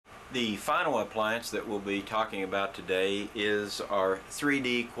The final appliance that we'll be talking about today is our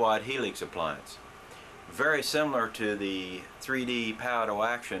 3D Quad Helix appliance. Very similar to the 3D Power to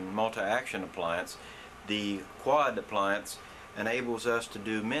Action multi-action appliance, the Quad appliance enables us to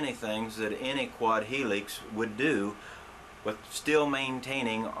do many things that any Quad Helix would do, but still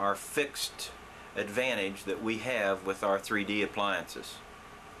maintaining our fixed advantage that we have with our 3D appliances.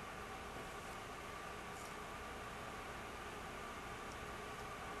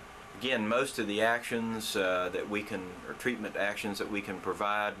 Again, most of the actions that we can, or treatment actions that we can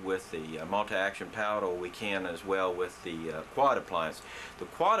provide with the multi-action power tool, we can as well with the Quad appliance. The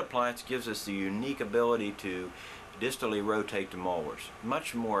Quad appliance gives us the unique ability to distally rotate the molars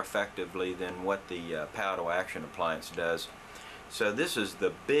much more effectively than what the power to action appliance does. So this is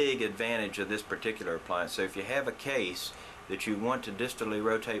the big advantage of this particular appliance. So if you have a case that you want to distally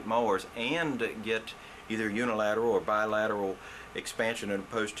rotate molars and get either unilateral or bilateral expansion in the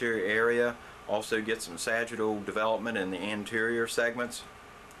posterior area, also get some sagittal development in the anterior segments,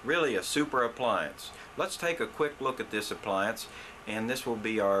 really a super appliance. Let's take a quick look at this appliance, and this will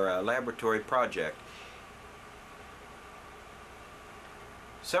be our laboratory project.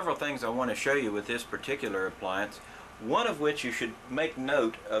 Several things I want to show you with this particular appliance, one of which you should make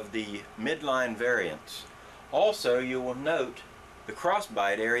note of the midline variance. Also, you will note the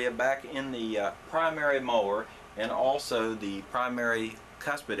crossbite area back in the primary molar and also the primary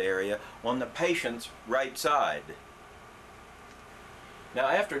cuspid area on the patient's right side. Now,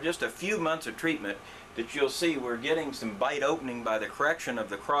 after just a few months of treatment, that you'll see we're getting some bite opening by the correction of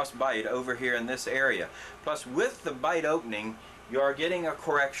the crossbite over here in this area. Plus, with the bite opening, you are getting a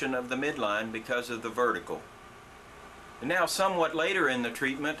correction of the midline because of the vertical. And now, somewhat later in the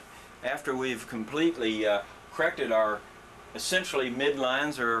treatment, after we've completely corrected our essentially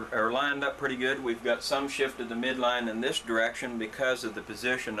midlines are lined up pretty good. We've got some shift of the midline in this direction because of the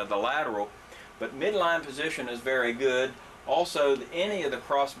position of the lateral, but midline position is very good. Also, any of the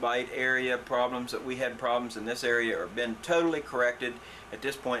crossbite area problems that we had problems in this area have been totally corrected at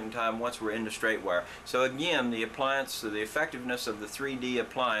this point in time once we're into straight wire. So again, the appliance, the effectiveness of the 3D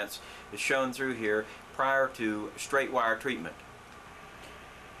appliance is shown through here prior to straight wire treatment.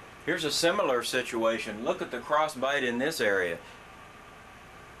 Here's a similar situation. Look at the crossbite in this area.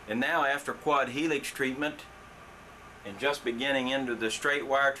 And now, after Quad Helix treatment and just beginning into the straight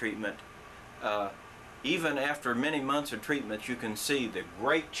wire treatment, even after many months of treatment, you can see the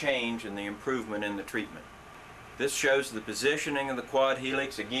great change and the improvement in the treatment. This shows the positioning of the Quad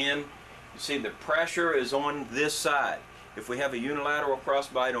Helix. Again, you see the pressure is on this side. If we have a unilateral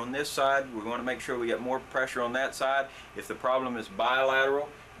crossbite on this side, we're going to make sure we get more pressure on that side. If the problem is bilateral,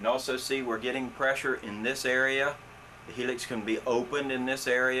 you can also see we're getting pressure in this area. The helix can be opened in this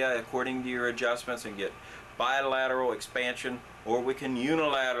area according to your adjustments and get bilateral expansion, or we can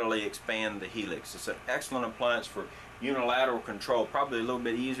unilaterally expand the helix. It's an excellent appliance for unilateral control. Probably a little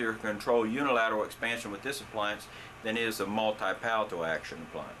bit easier to control unilateral expansion with this appliance than is a multi-palatal action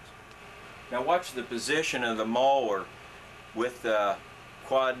appliance. Now watch the position of the molar with the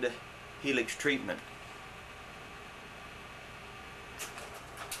Quad Helix treatment.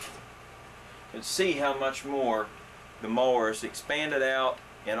 You can see how much more the molar is expanded out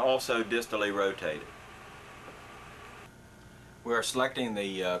and also distally rotated. We are selecting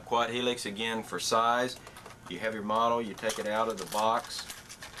the Quad Helix again for size. You have your model, you take it out of the box,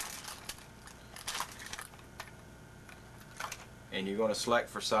 and you're going to select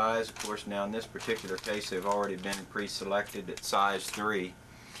for size. Of course, now in this particular case they've already been pre-selected at size 3,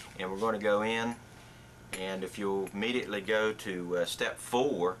 and we're going to go in, and if you'll immediately go to step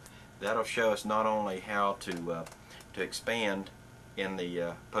 4, that'll show us not only how to expand in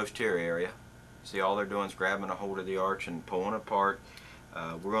the posterior area. See, all they're doing is grabbing a hold of the arch and pulling it apart.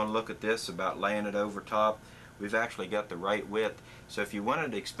 We're going to look at this about laying it over top. We've actually got the right width, so if you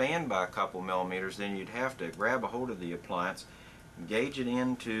wanted to expand by a couple millimeters, then you'd have to grab a hold of the appliance, engage it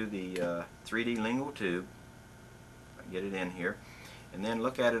into the 3D lingual tube, get it in here, and then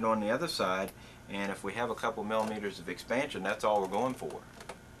look at it on the other side, and if we have a couple millimeters of expansion, that's all we're going for.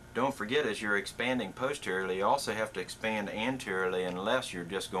 Don't forget, as you're expanding posteriorly, you also have to expand anteriorly unless you're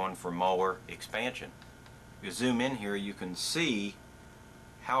just going for molar expansion. If you zoom in here, you can see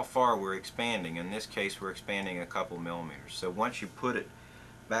how far we're expanding. In this case, we're expanding a couple millimeters. So once you put it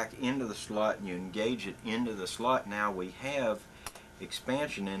back into the slot and you engage it into the slot, now we have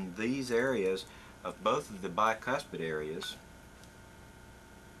expansion in these areas of both of the bicuspid areas.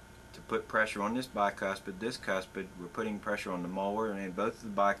 To put pressure on this bicuspid, this cuspid, we're putting pressure on the molar and in both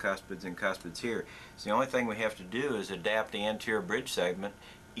of the bicuspids and cuspids here. So the only thing we have to do is adapt the anterior bridge segment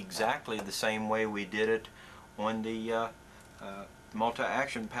exactly the same way we did it on the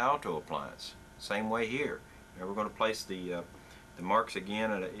multi-action palatal appliance. Same way here. Now we're going to place the marks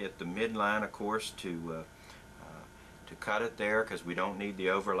again at the midline, of course, to cut it there, because we don't need the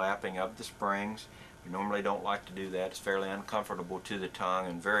overlapping of the springs. We normally don't like to do that. It's fairly uncomfortable to the tongue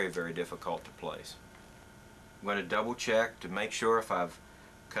and very, very difficult to place. I'm going to double check to make sure if I've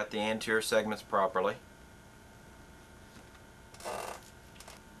cut the anterior segments properly.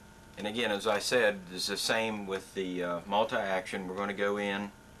 And again, as I said, it's the same with the multi-action. We're going to go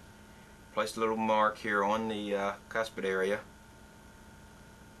in, place a little mark here on the cuspid area,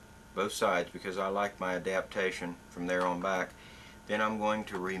 both sides, because I like my adaptation from there on back. Then I'm going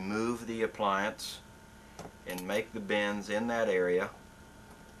to remove the appliance and make the bends in that area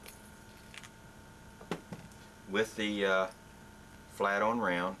with the flat on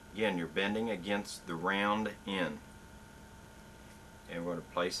round. Again, you're bending against the round end. And we're going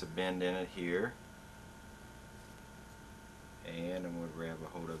to place a bend in it here. And I'm going to grab a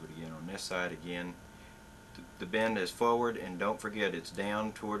hold of it again on this side again. The bend is forward, and don't forget it's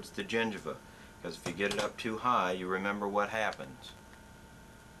down towards the gingiva, because if you get it up too high, you remember what happens.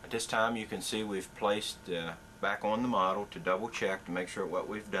 At this time you can see we've placed back on the model to double check to make sure what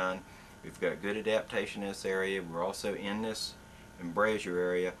we've done. We've got good adaptation in this area. We're also in this embrasure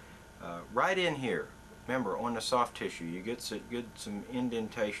area. Right in here, remember, on the soft tissue, you get some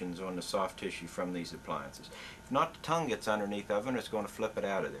indentations on the soft tissue from these appliances. If not, the tongue gets underneath of them, it's going to flip it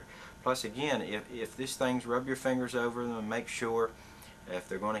out of there. Plus, again, if these things, rub your fingers over them and make sure if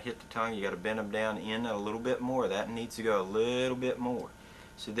they're going to hit the tongue, you got to bend them down in a little bit more. That needs to go a little bit more.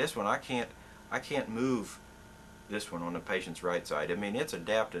 See, this one, I can't move this one on the patient's right side. I mean, it's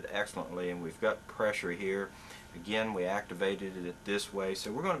adapted excellently, and we've got pressure here. Again, we activated it this way,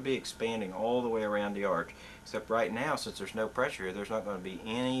 so we're going to be expanding all the way around the arch, except right now, since there's no pressure here, there's not going to be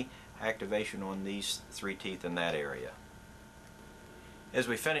any activation on these three teeth in that area. As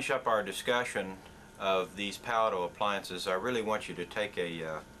we finish up our discussion of these palatal appliances, I really want you to take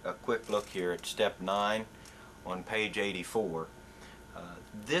a quick look here at step 9 on page 84.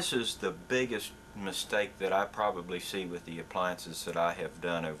 This is the biggest mistake that I probably see with the appliances that I have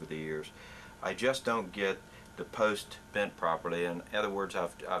done over the years. I just don't get the post bent properly. In other words,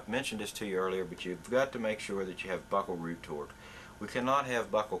 I've mentioned this to you earlier, but you've got to make sure that you have buccal root torque. We cannot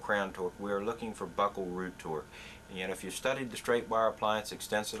have buccal crown torque. We are looking for buccal root torque. And if you've studied the straight wire appliance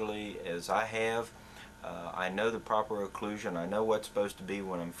extensively, as I have, I know the proper occlusion. I know what's supposed to be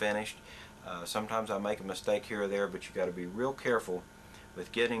when I'm finished. Sometimes I make a mistake here or there, but you've got to be real careful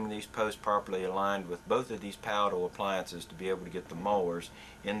with getting these posts properly aligned with both of these palatal appliances to be able to get the molars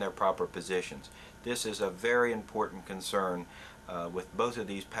in their proper positions. This is a very important concern with both of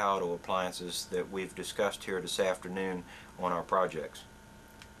these palatal appliances that we've discussed here this afternoon on our projects.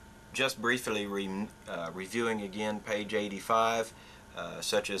 Just briefly reviewing again page 85,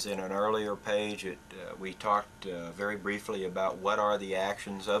 such as in an earlier page, we talked very briefly about what are the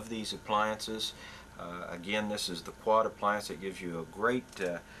actions of these appliances. Again, this is the quad appliance that gives you a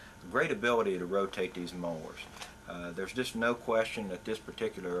great ability to rotate these molars. There's just no question that this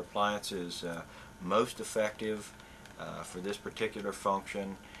particular appliance is most effective for this particular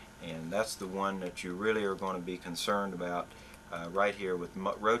function, and that's the one that you really are going to be concerned about right here with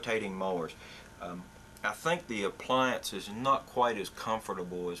rotating molars. I think the appliance is not quite as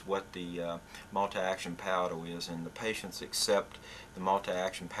comfortable as what the multi-action palatal is, and the patients accept the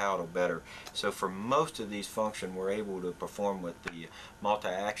multi-action palatal better. So for most of these functions, we're able to perform with the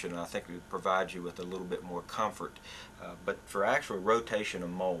multi-action. I think it provides you with a little bit more comfort. But for actual rotation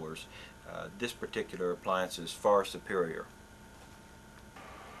of molars, this particular appliance is far superior.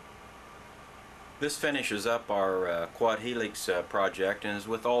 This finishes up our Quad Helix project, and as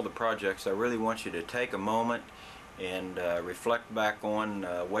with all the projects, I really want you to take a moment and reflect back on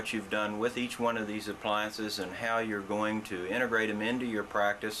what you've done with each one of these appliances and how you're going to integrate them into your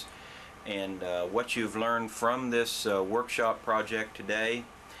practice, and what you've learned from this workshop project today,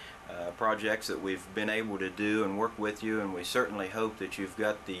 projects that we've been able to do and work with you, and we certainly hope that you've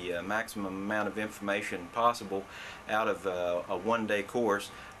got the maximum amount of information possible out of a one-day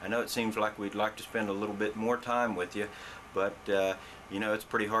course. I know it seems like we'd like to spend a little bit more time with you, but you know, it's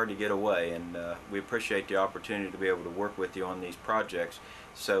pretty hard to get away, and we appreciate the opportunity to be able to work with you on these projects.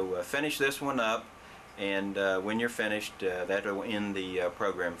 So finish this one up, and when you're finished, that will end the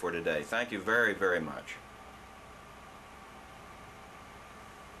program for today. Thank you very, very much.